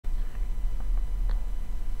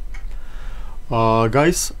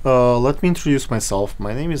Guys, let me introduce myself.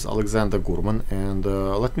 My name is Alexander Gurman, and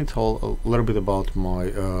let me tell a little bit about my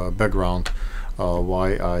background,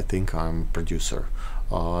 why I think I'm a producer.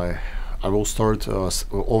 I will start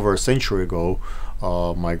over a century ago.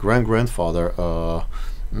 My grandfather,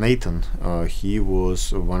 Nathan, he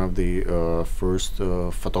was one of the first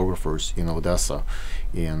photographers in Odessa,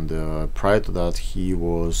 and prior to that he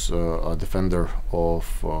was a defender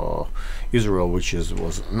of Israel, which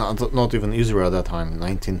was not even Israel at that time,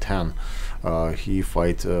 1910. He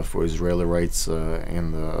fight for Israeli rights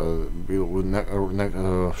and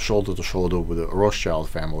shoulder to shoulder with the Rothschild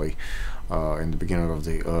family in the beginning of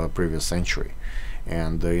the previous century.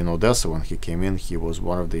 And in Odessa, when he came in, he was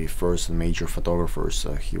one of the first major photographers.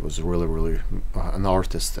 He was really an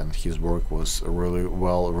artist, and his work was really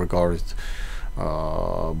well regarded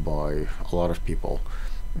by a lot of people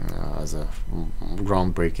as a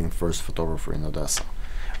groundbreaking first photographer in Odessa.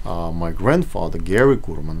 My grandfather, Gary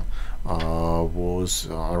Gurman, was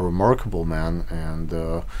a remarkable man and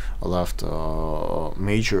left a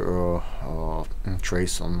major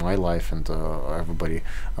trace on my life and everybody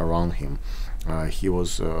around him. He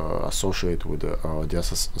was associated with the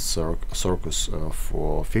Odessa circus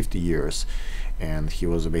for 50 years, and he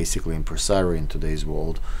was basically impresario in today's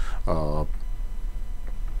world,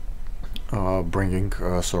 bringing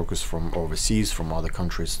circus from overseas, from other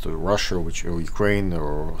countries to Russia, Ukraine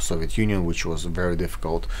or Soviet Union, which was very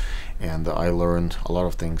difficult. And I learned a lot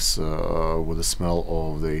of things with the smell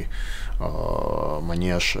of the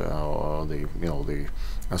manege, the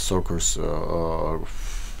circus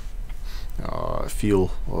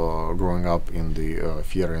feel growing up in the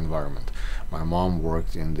theater environment. My mom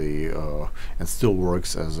worked in the and still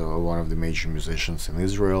works as one of the major musicians in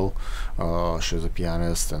Israel. She's a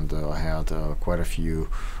pianist, and I had quite a few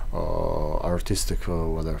artistic,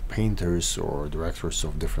 whether painters or directors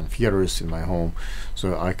of different theaters in my home.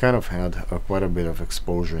 So I kind of had quite a bit of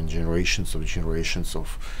exposure and generations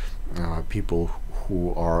of people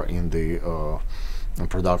who are in the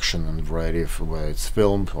production and variety of, whether it's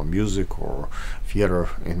film or music or theater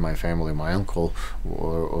in my family. My uncle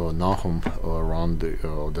Nahum around the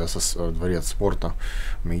Odessa Dvorets Sporta,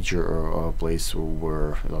 major place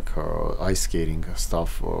where like ice skating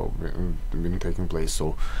stuff been taking place.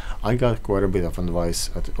 So I got quite a bit of advice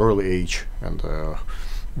at an early age and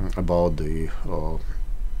about the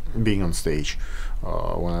being on stage.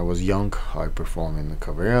 When I was young, I performed in the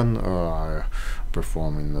Kavern, I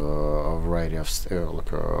performed in a variety of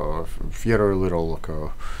theater, little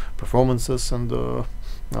performances, and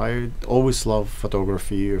I always loved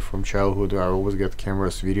photography from childhood. I always get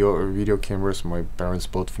cameras, video cameras. My parents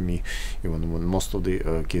bought for me, even when most of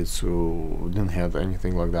the kids who didn't have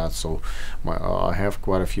anything like that. So I have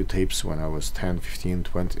quite a few tapes when I was 10, 15,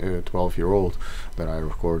 20, 12 year old that I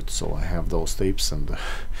record. So I have those tapes, and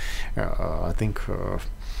I think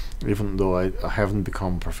even though I haven't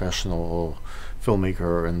become a professional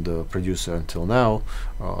filmmaker and producer until now,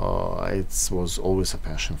 it was always a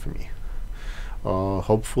passion for me.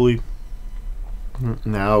 Hopefully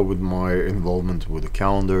now, with my involvement with the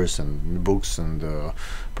calendars and books and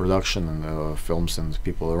production and films and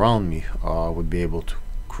people around me, I would be able to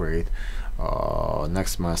create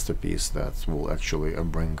next masterpiece that will actually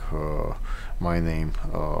bring my name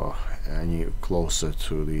any closer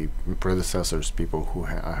to the predecessors, people who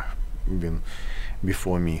have been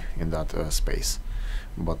before me in that space.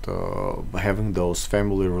 But having those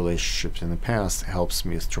family relationships in the past helps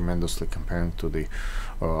me tremendously comparing to the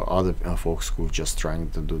other folks who are just trying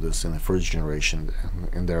to do this in the first generation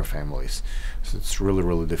in their families. So it's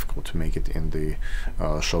really difficult to make it in the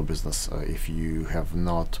show business if you have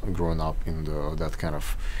not grown up in that kind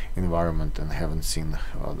of environment and haven't seen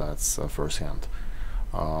that firsthand.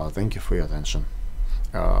 Thank you for your attention.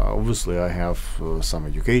 Obviously, I have some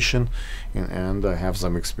education and I have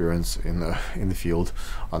some experience in the field.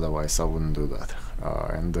 Otherwise, I wouldn't do that.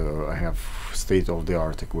 And I have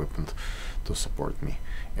state-of-the-art equipment to support me.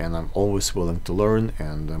 And I'm always willing to learn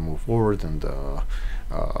and move forward and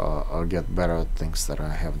get better at things that I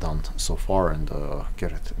have done so far, and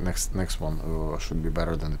get it. Next one should be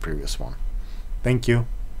better than the previous one. Thank you.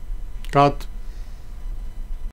 Cut.